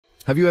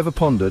Have you ever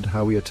pondered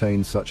how we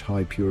attain such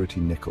high purity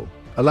nickel?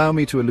 Allow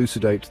me to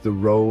elucidate the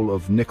role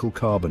of nickel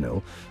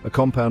carbonyl, a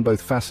compound both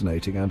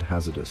fascinating and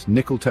hazardous.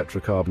 Nickel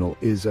tetracarbonyl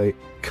is a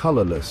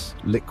colourless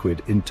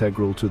liquid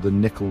integral to the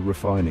nickel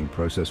refining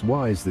process.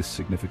 Why is this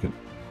significant?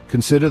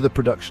 Consider the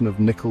production of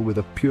nickel with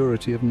a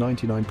purity of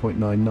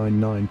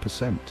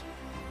 99.999%.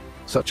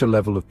 Such a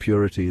level of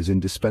purity is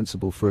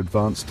indispensable for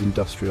advanced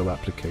industrial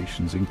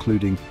applications,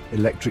 including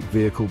electric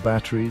vehicle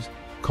batteries,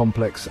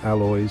 complex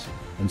alloys,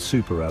 and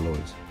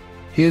superalloys.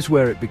 Here's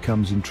where it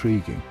becomes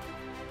intriguing.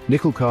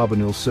 Nickel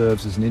carbonyl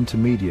serves as an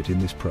intermediate in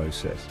this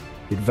process.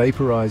 It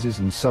vaporizes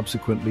and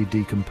subsequently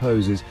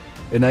decomposes,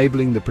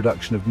 enabling the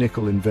production of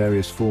nickel in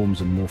various forms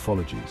and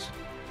morphologies.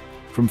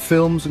 From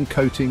films and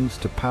coatings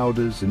to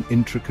powders and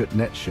intricate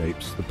net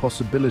shapes, the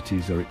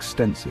possibilities are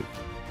extensive.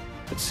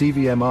 At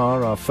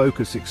CVMR, our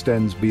focus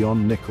extends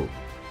beyond nickel.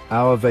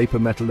 Our vapor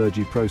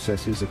metallurgy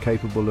processes are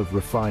capable of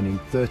refining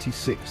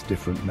 36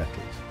 different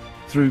metals.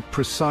 Through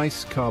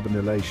precise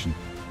carbonylation,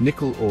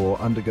 nickel ore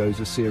undergoes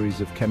a series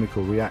of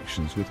chemical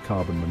reactions with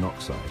carbon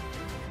monoxide.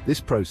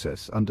 This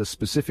process, under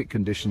specific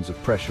conditions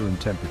of pressure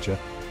and temperature,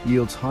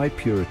 yields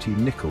high-purity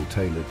nickel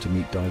tailored to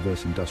meet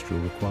diverse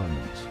industrial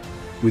requirements.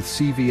 With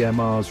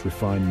CVMR's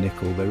refined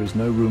nickel, there is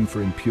no room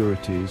for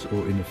impurities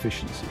or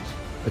inefficiencies.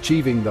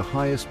 Achieving the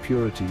highest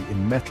purity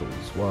in metals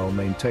while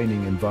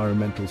maintaining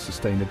environmental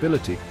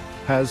sustainability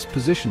has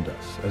positioned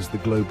us as the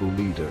global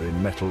leader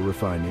in metal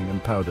refining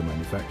and powder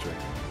manufacturing.